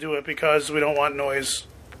us not to do it because we don't want noise,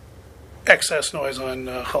 excess noise on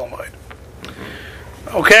Chol HaMoed.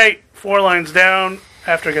 Okay, 4 lines down.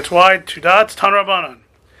 After it gets wide, 2 dots. Tan Rabbanan.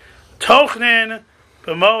 Tochnin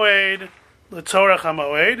b'moed l'tzorach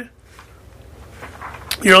hamoed.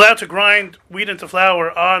 You're allowed to grind wheat into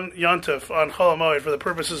flour on Yontif, on Chol HaMoed, for the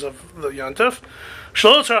purposes of the Yontif.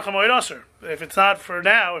 Shlo tzarech HaMoed aser. If it's not for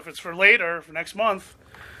now, if it's for later, for next month,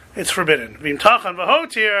 it's forbidden. V'im tachan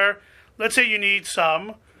v'hotir, let's say you need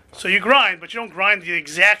some, so you grind, but you don't grind the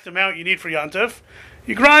exact amount you need for Yontif.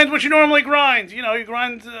 You grind what you normally grind. You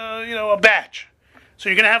grind, a batch. So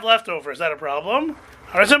you're going to have leftover. Is that a problem?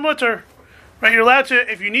 Harazeh mutter. Right, you're allowed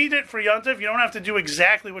to, if you need it for Yontif, you don't have to do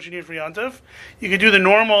exactly what you need for Yontif. You can do the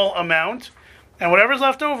normal amount, and whatever's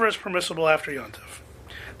left over is permissible after Yontif.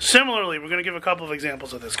 Similarly, we're going to give a couple of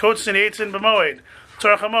examples of this. Kotzin eitzin b'moed,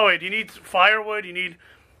 tzarech hamoed. You need firewood, you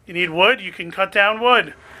need wood, you can cut down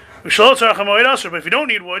wood. V'shlo tzarech hamoed aser, but if you don't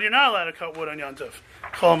need wood, you're not allowed to cut wood on Yontif.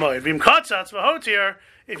 Chol hamoed. V'im katzatz v'hotir,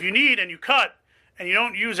 if you need and you cut, and you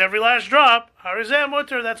don't use every last drop, harazeh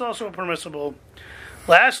mutter, that's also permissible.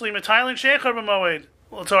 Lastly, Metailin Shecher b'moed,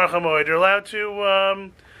 l'tzarech hamoed. You're allowed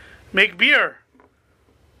to make beer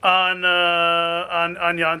on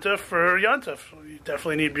Yontif for Yontif. You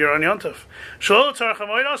definitely need beer on Yontif. Shlo l'tzarech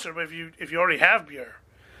hamoed aser, but if you already have beer,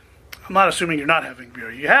 I'm not assuming you're not having beer.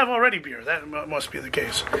 You have already beer. That must be the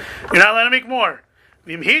case. You're not allowed to make more.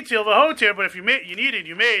 V'im hitil v'hotir, but if you need it,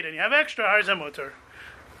 you made, and you have extra, harazeh mutter,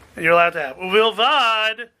 and you're allowed to have.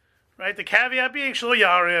 Uvilvad, right? The caveat being shlo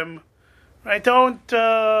yarim. Right, don't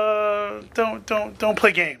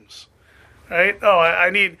play games. Right? I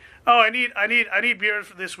need beer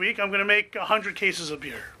for this week. I'm going to make 100 cases of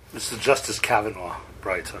beer. This is Justice Kavanaugh,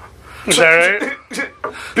 right? Is that right?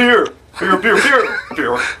 Beer. He likes beer.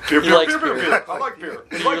 I like beer.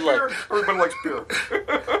 You You like like- beer? Everybody likes beer.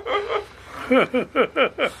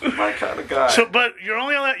 My kind of guy. So, but you're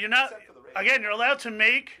only allowed. You're not. Again, you're allowed to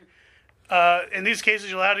make. In these cases,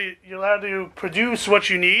 you're allowed to produce what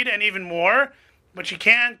you need and even more, but you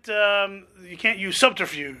can't use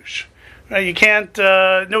subterfuge, right? You can't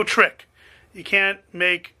no trick. You can't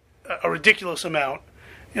make a ridiculous amount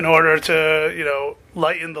in order to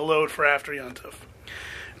lighten the load for after Yontif.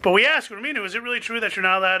 But we ask, Raminu, is it really true that you're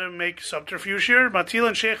not allowed to make subterfuge here?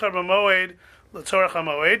 Matilan shechar b'moed l'tzorach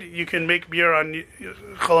hamoed. You can make beer on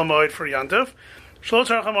Chol HaMoed for Yontif. Shlo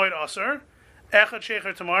tzorach hamoed aser. Echad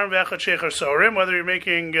shecher tamar v'echad shecher sorim. Whether you're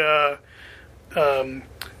making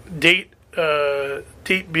date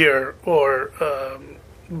beer or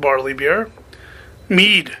barley beer,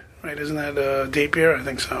 mead, right? Isn't that date beer? I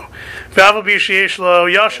think so. V'ava b'yisheyesh lo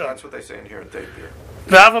yashan. That's what they say in here in date beer.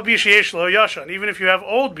 V'ava b'yisheyesh lo yashan. Even if you have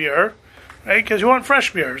old beer, right? Because you want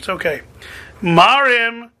fresh beer, it's okay.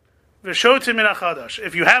 Marim v'shotim min achadash.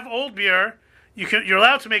 If you have old beer, you're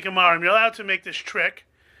allowed to make a marim. You're allowed to make this trick,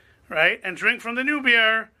 right? And drink from the new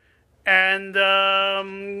beer, and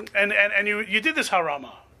you did this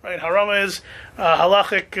harama, right? Harama is a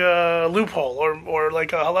halachic loophole or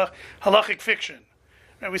like a halachic fiction.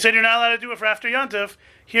 And we said you're not allowed to do it for after Yontif.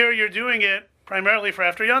 Here you're doing it primarily for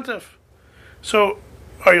after Yontif. So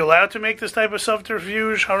are you allowed to make this type of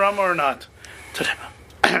subterfuge harama or not?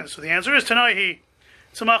 So the answer is Tanaihi.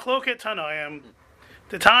 It's a machloket Tanaim.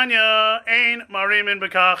 The Tanya ein marimin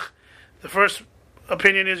bekach. The first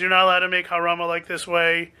opinion is you're not allowed to make harama like this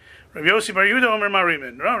way. Rabbi Yossi Bar Yehuda Omer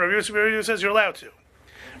marimin. No, Rabbi Yossi Bar Yehuda says you're allowed to.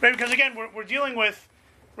 Right? Because again, we're dealing with,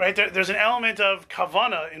 right, there's an element of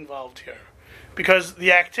kavana involved here. Because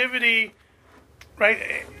the activity,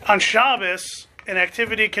 right, on Shabbos, an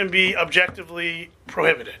activity can be objectively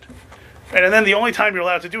prohibited. Right? And then the only time you're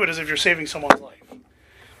allowed to do it is if you're saving someone's life.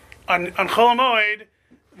 On Chol HaMoed,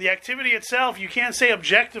 the activity itself, you can't say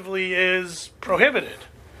objectively is prohibited.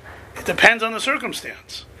 It depends on the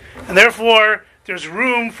circumstance. And therefore, there's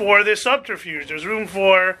room for this subterfuge. There's room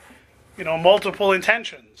for, multiple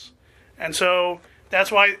intentions. And so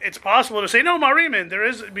that's why it's possible to say, no, marimin, there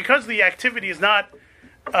is, because the activity is not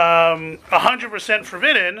 100%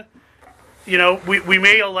 forbidden, we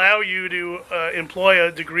may allow you to employ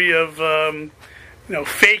a degree of,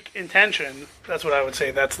 fake intention. That's what I would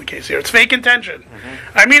say that's the case here. It's fake intention.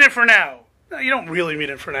 Mm-hmm. I mean it for now. No, you don't really mean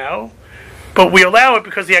it for now. But we allow it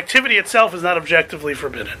because the activity itself is not objectively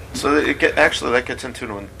forbidden. So that that gets into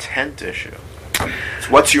an intent issue. It's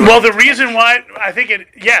what's your the reason why I think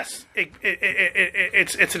it's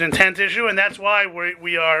an intent issue, and that's why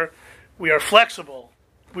we are flexible.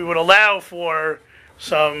 We would allow for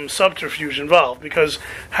some subterfuge involved because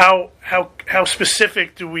how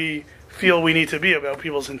specific do we feel we need to be about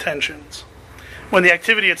people's intentions when the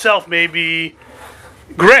activity itself may be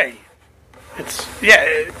gray?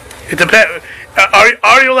 It depends.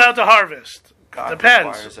 Are you allowed to harvest? God Depends.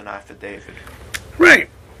 requires an affidavit. Right.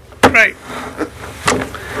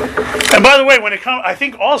 And by the way, when it comes, I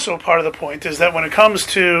think also part of the point is that when it comes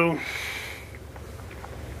to,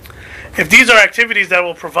 if these are activities that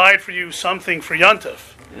will provide for you something for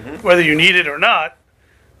Yontif, whether you need it or not,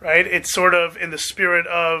 right? It's sort of in the spirit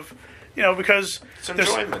of, because It's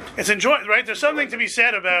enjoyment. it's enjoyment, right? There's something to be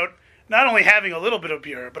said about not only having a little bit of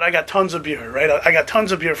beer, but I got tons of beer, right? I got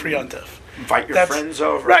tons of beer for Yontif. Invite your friends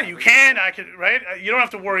over. Right, you can, I could, right? You don't have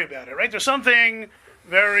to worry about it, right? There's something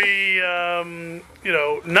very,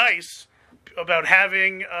 nice about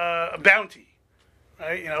having a bounty,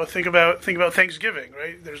 right? Think about Thanksgiving,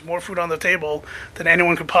 right? There's more food on the table than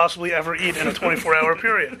anyone could possibly ever eat in a 24-hour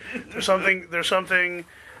period. There's something,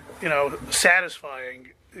 satisfying,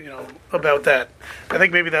 about that. I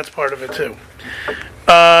think maybe that's part of it too.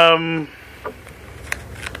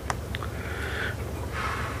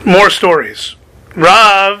 More stories.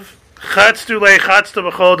 Rav chatztu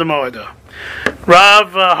b'chol demoeda.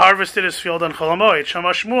 Rav harvested his field on Chol HaMoed.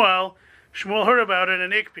 Shama Shmuel heard about it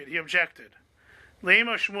and ikpid. He objected.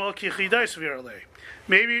 Leima Shmuel ki chidais virale.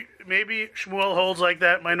 Maybe Shmuel holds like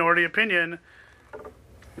that minority opinion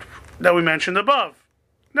that we mentioned above.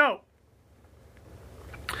 No.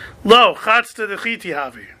 Lo chatzta dechiti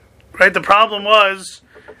havi. Right. The problem was,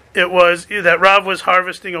 that Rav was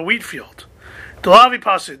harvesting a wheat field. Delavi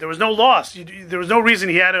pasid. There was no loss. There was no reason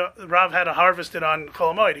Rav had to harvest it on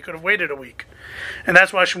Chol HaMoed. He could have waited a week, and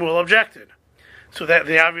that's why Shmuel objected. So that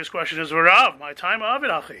the obvious question is, Rav, my time avid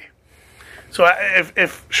achi. So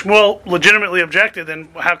if Shmuel legitimately objected, then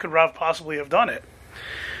how could Rav possibly have done it?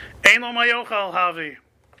 Ein lo mayochal havi.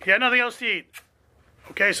 He had nothing else to eat.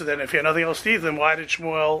 Okay, so then if he had nothing else to eat, then why did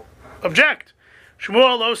Shmuel object?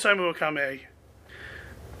 Shmuel lo saimu kameh.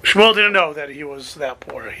 Shmuel didn't know that he was that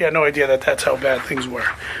poor. He had no idea that that's how bad things were.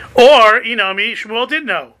 Or, Inami, Shmuel did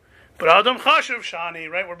know. But Adam Chashav Shani,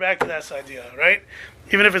 right? We're back to that idea, right?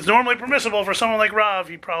 Even if it's normally permissible for someone like Rav,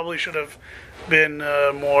 he probably should have been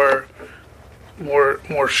more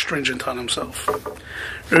stringent on himself.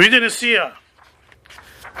 Rabbi Yehuda Nasiya.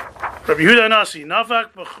 Rabbi Yehuda Nasi.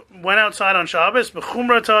 Nafak went outside on Shabbos,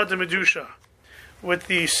 B'chumrata de Medusha, with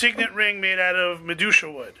the signet ring made out of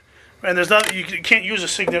Medusha wood. And there's not, you can't use a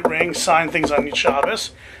signet ring, sign things on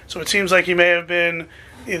Shabbos. So it seems like he may have been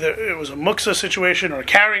either it was a muksa situation or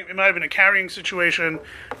it might have been a carrying situation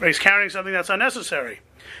where he's carrying something that's unnecessary.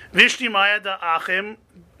 Vishti maya da achim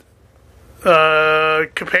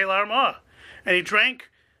kapel arma, and he drank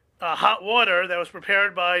hot water that was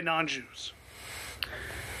prepared by non-Jews.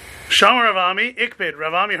 Shamar Ravami ikbid.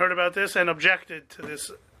 Ravami heard about this and objected to this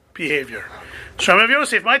behavior. So Rav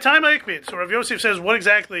Yosef, my time ikbid. So Rav Yosef says, what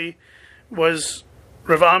exactly was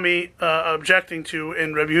Ravami objecting to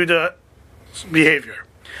in Rabbi Yehuda's behavior?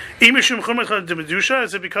 Imishum chumrat de medusha.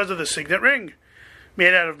 Is it because of the signet ring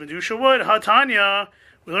made out of medusha wood? Hatanya,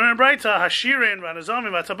 we learn in Braita, hashirin, ranazami,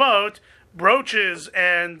 matabot, brooches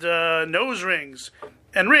and nose rings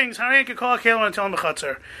and rings. Right? You're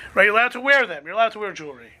allowed to wear them. You're allowed to wear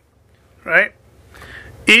jewelry, right?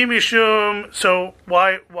 Imishum. So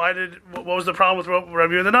what was the problem with what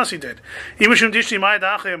Rabbi Yehuda Nasi did? Imishum dishni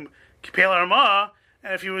ma'adachim kipel arma.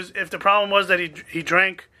 And if the problem was that he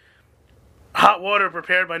drank hot water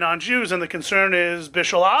prepared by non-Jews, and the concern is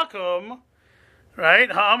bishul akum,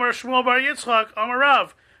 right? Ha'amar Shmuel bar Yitzchak Amar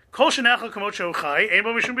Rav kol shenecha kamot sheuchai ein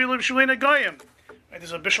bo mishum bilu b'shulei goyim. Right,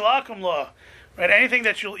 there's a bishul akum law, right? Anything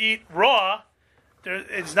that you'll eat raw,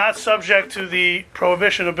 it's not subject to the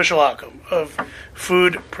prohibition of bishul akum, of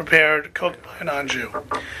food prepared, cooked by a non-Jew.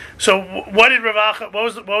 So what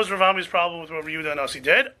was Ravami's problem with what Rabbi Yehuda Nasi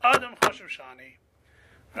did? Adam chashav shani,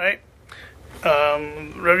 right?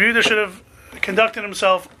 Rabbi Yehuda should have conducted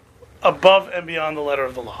himself above and beyond the letter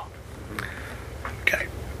of the law. Okay.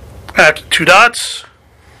 At 2 dots.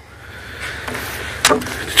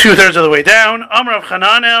 2/3 of the way down. Amrav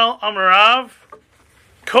Chananel, Amarav.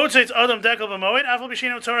 Kotzetz Adam Dekel B'Moed, Afal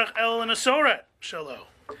B'Shino Tzorech El Nesoret Shalo.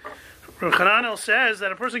 Rav Chananel says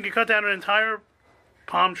that a person can cut down an entire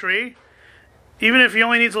palm tree, even if he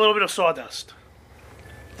only needs a little bit of sawdust.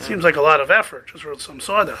 Seems like a lot of effort just for some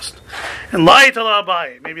sawdust. And light ala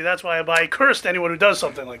Abai. Maybe that's why Abai cursed anyone who does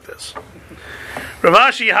something like this.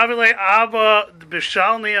 Ravashi Havile Abba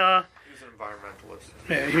Bishalnia. He's an environmentalist.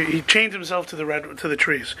 Yeah, he chained himself to the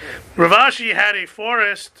trees. Ravashi had a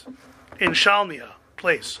forest in Shalnia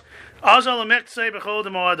place. Azal Mektzei Bechol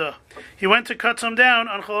Demoada. He went to cut some down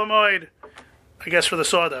on Chol HaMoed, I guess for the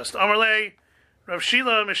sawdust. Amarle Rav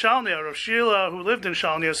Shila Mishalnia. Rav Shila, who lived in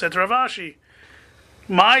Shalnia, said to Ravashi,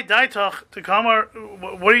 my daitach to kamar.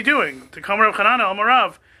 What are you doing? To kamar of Chanana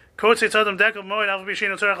Amarav. Kotzetz Adam Dekel Moed Afal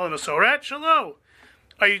B'Shino Tzorech El Nesoret Shalo.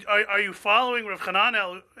 Are you following Rav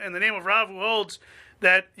Chananel in the name of Rav, who holds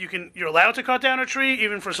that you're allowed to cut down a tree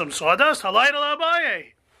even for some sawdust? Halayt ala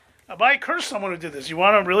Abaye. Abaye cursed someone who did this. You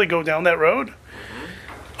want to really go down that road?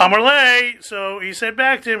 Amarle. So he said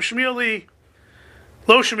back to him, Shmieli,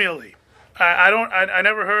 Lo shemili. I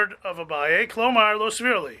never heard of Abaye. Klomar lo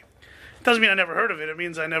severely. It doesn't mean I never heard of it. It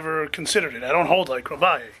means I never considered it. I don't hold like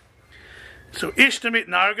Abaye. So ishtamit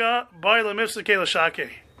narga by la mifsake l'shake.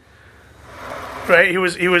 Right? He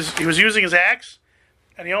was using his axe,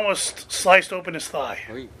 and he almost sliced open his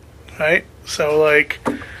thigh. Right? So like,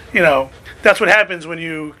 that's what happens when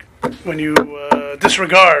you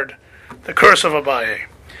disregard the curse of Abaye.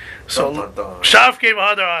 So Shav gave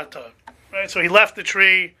Hadarata. Right? So he left the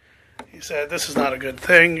tree. He said, "This is not a good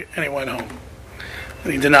thing," and he went home.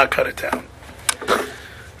 And he did not cut it down.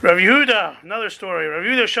 Rav Yehuda, another story. Rav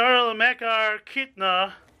Yehuda Shara Mekar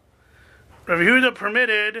Kitna. Rav Yehuda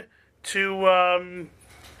permitted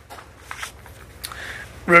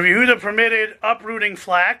uprooting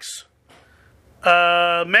flax,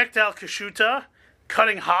 Mekdal Kashuta,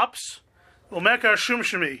 cutting hops, Mekar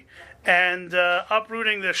Shumshami, and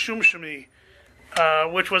uprooting the Shumshami,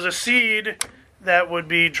 which was a seed that would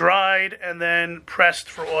be dried and then pressed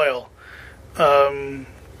for oil. I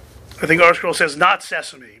think our scroll says not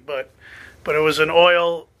sesame, but it was an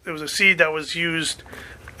oil. It was a seed that was used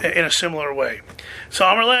in a similar way. So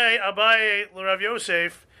Amarle Abaye Rav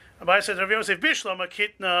Yosef. Abaye says Rav Yosef Bishlama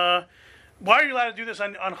Kitna. Why are you allowed to do this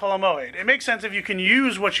on Chol HaMoed? It makes sense if you can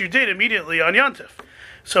use what you did immediately on Yontif.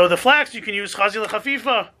 So the flax you can use Chazi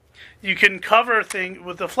L'Chafifa. You can cover thing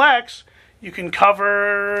with the flax. You can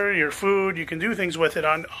cover your food. You can do things with it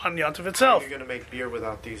on Yontif itself. You're going to make beer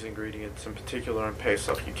without these ingredients, in particular on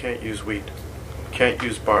Pesach. You can't use wheat. You can't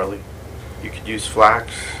use barley. You could use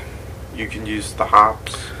flax. You can use the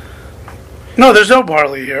hops. No, there's no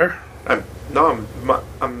barley here. I'm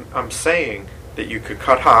saying that you could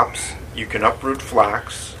cut hops. You can uproot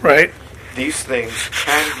flax. Right. These things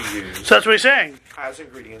can be used. So that's what he's saying. As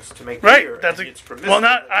ingredients to make right. beer. That's it's well,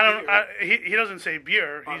 not. I don't. He doesn't say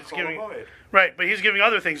beer. He's giving right, but he's giving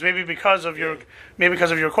other things. Maybe because of your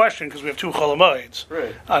question, because we have two Chol HaMoeds.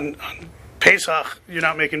 Right. On Pesach, you're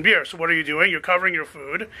not making beer. So what are you doing? You're covering your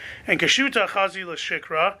food. And kashuta chazi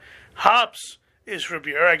l'shikra, hops is for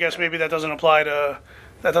beer. I guess maybe that doesn't apply to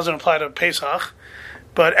Pesach.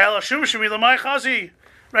 But ela shumshmi l'may chazi.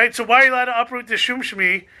 Right. So why are you allowed to uproot the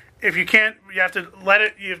shumshmi? If you can't, you have to let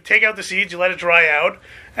it. You take out the seeds, you let it dry out,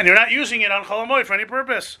 and you're not using it on Chol HaMoed for any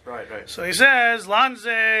purpose. Right. So he says,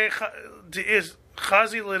 "Lanze is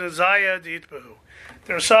chazi l'nezaya d'itbahu."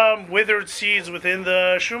 There are some withered seeds within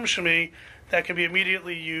the shumshmi that can be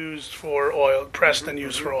immediately used for oil, pressed and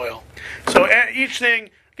used for oil. So each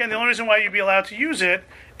thing, again, the only reason why you'd be allowed to use it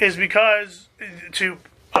is because to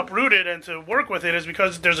uproot it and to work with it is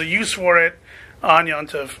because there's a use for it on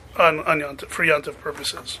Yontif, for Yontif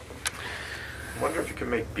purposes. I wonder if you can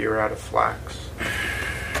make beer out of flax.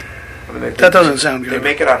 That doesn't sound good. They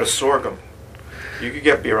make it out of sorghum. You could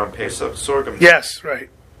get beer on Pesach, sorghum. Yes, right.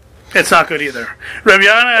 It's not good either. Rabbi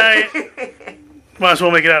Yanai, might as well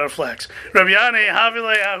make it out of flax. Rabbi Yanai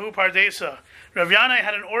Havile Ahu Pardesa. Rabbi Yanai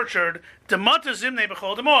had an orchard, Demata Zimne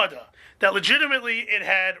B'chol Demoada, that legitimately it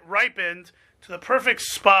had ripened to the perfect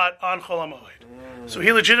spot on Chol HaMoed. So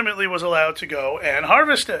he legitimately was allowed to go and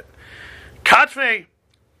harvest it. Katve,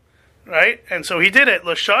 right? And so he did it.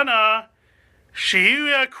 Lashana,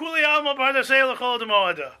 Shihuya Kuli Alma Pardesei L'chol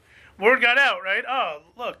Demoada. Word got out, right? Oh,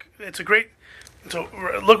 look, it's a great. So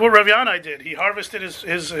look what Rav Yanai did. He harvested his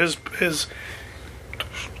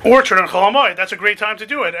orchard on Chol HaMoed. That's a great time to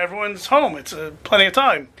do it. Everyone's home. It's plenty of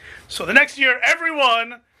time. So the next year,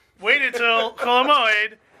 everyone waited till Chol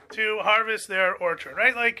HaMoed to harvest their orchard,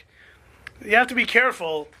 right? Like, you have to be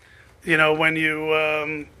careful, when you,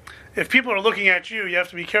 if people are looking at you, you have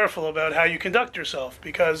to be careful about how you conduct yourself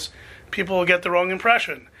because people will get the wrong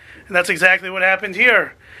impression. And that's exactly what happened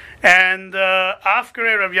here. And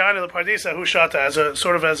Afkare Rav Yanai L'Pardesa Hushata, as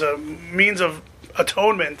a means of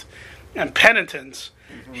atonement and penitence,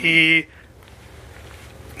 he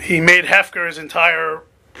made Hefker his entire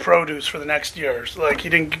produce for the next year. So, like, he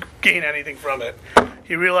didn't gain anything from it.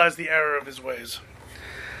 He realized the error of his ways.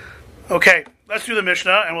 Okay, let's do the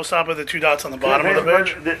Mishnah, and we'll stop with the two dots on the bottom of the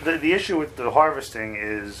page. The issue with the harvesting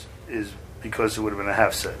is because it would have been a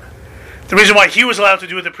hefsed. The reason why he was allowed to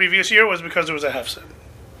do it the previous year was because it was a hefsed.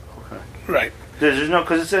 Okay. Right. There's no,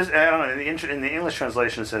 because it says, I don't know, in the English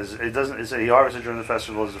translation it says, it says he harvested during the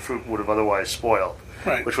festival as the fruit would have otherwise spoiled,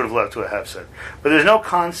 right, which would have led to a hefsed. But there's no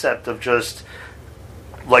concept of just,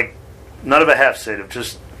 like, none of a hefsed, of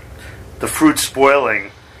just the fruit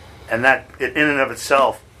spoiling, and that in and of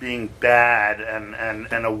itself being bad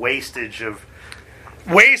and a wastage of...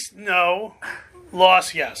 Waste, no.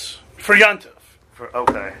 Loss, yes. For Yontif. For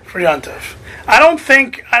Yontif. I don't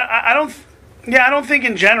think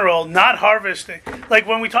in general, not harvesting, like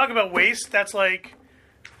when we talk about waste, that's like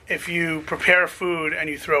if you prepare food and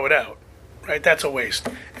you throw it out, right? That's a waste.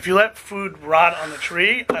 If you let food rot on the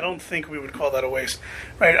tree, I don't think we would call that a waste,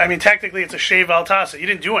 right? I mean, technically, it's a shev al tasa. You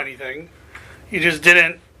didn't do anything. You just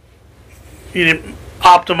didn't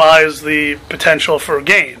optimize the potential for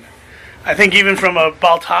gain. I think even from a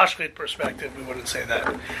Bal Tashchit perspective, we wouldn't say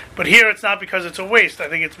that. But here, it's not because it's a waste. I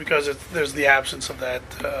think it's because there's the absence of that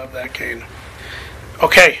gain.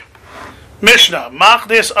 Okay. Mishnah.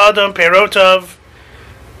 Machdis Adam Perotav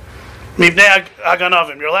Mibnei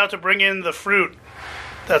Aganavim. You're allowed to bring in the fruit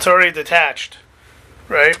that's already detached,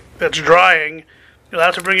 right? That's drying. You're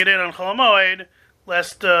allowed to bring it in on Chol HaMoed,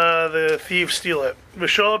 lest the thieves steal it.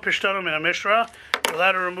 V'shola Pishtanim in a Mishra. You're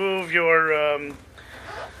allowed to remove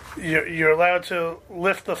You're allowed to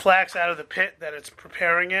lift the flax out of the pit that it's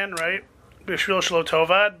preparing in, right? Bishvil shlo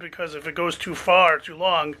tovad, because if it goes too far, too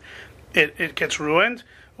long, it gets ruined.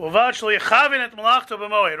 Right here,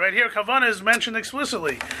 kavana is mentioned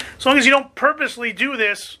explicitly. As long as you don't purposely do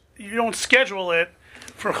this, you don't schedule it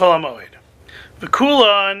for Chol HaMoed. The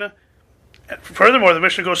kulan. Furthermore, the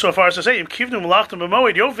Mishnah goes so far as to say,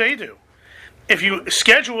 if you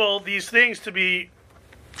schedule these things to be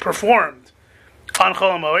performed on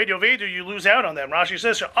Chol HaMoed, yovedu, you lose out on them. Rashi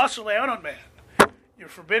says, you're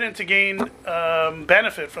forbidden to gain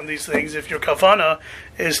benefit from these things if your kavana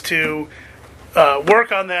is to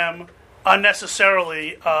work on them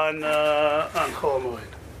unnecessarily on Chol HaMoed.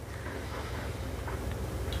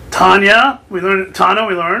 Tanya, we learn,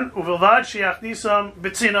 uvilvad shiachnisam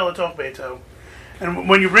bitzina l'toch beito. And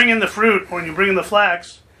when you bring in the fruit, when you bring in the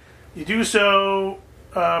flax, you do so,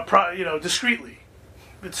 discreetly,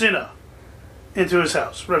 bitzina, into his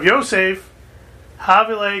house. Rav Yosef,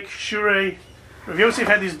 havilek shure. Rav Yosef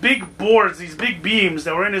had these big boards, these big beams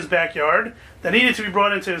that were in his backyard that needed to be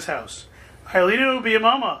brought into his house. Hailinu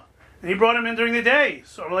biyamama, and he brought him in during the day.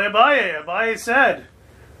 So Abaye said,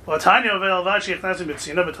 we said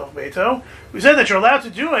that you're allowed to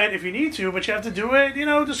do it if you need to, but you have to do it,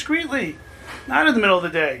 discreetly, not in the middle of the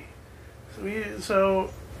day. So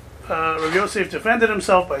Rav Yosef defended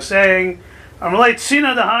himself by saying,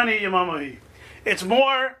 it's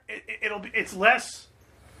more, it's less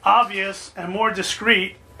obvious and more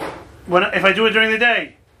discreet if I do it during the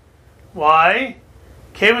day. Why?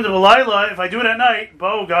 Came into Balayla, if I do it at night,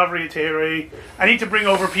 Bo Gavri Teri, I need to bring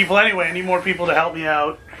over people anyway. I need more people to help me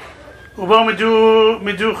out. Ubo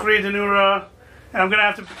Miduchri Denura, and I'm going to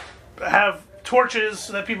have to have torches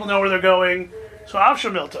so that people know where they're going. So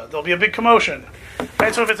Avshamilta, there'll be a big commotion.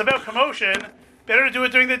 Right? So if it's about commotion, better to do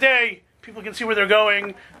it during the day. People can see where they're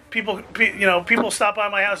going. People stop by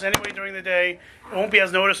my house anyway during the day. It won't be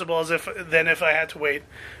as noticeable than if I had to wait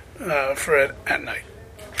for it at night.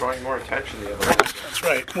 Drawing more attention the other way. That's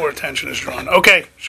right. More attention is drawn. Okay.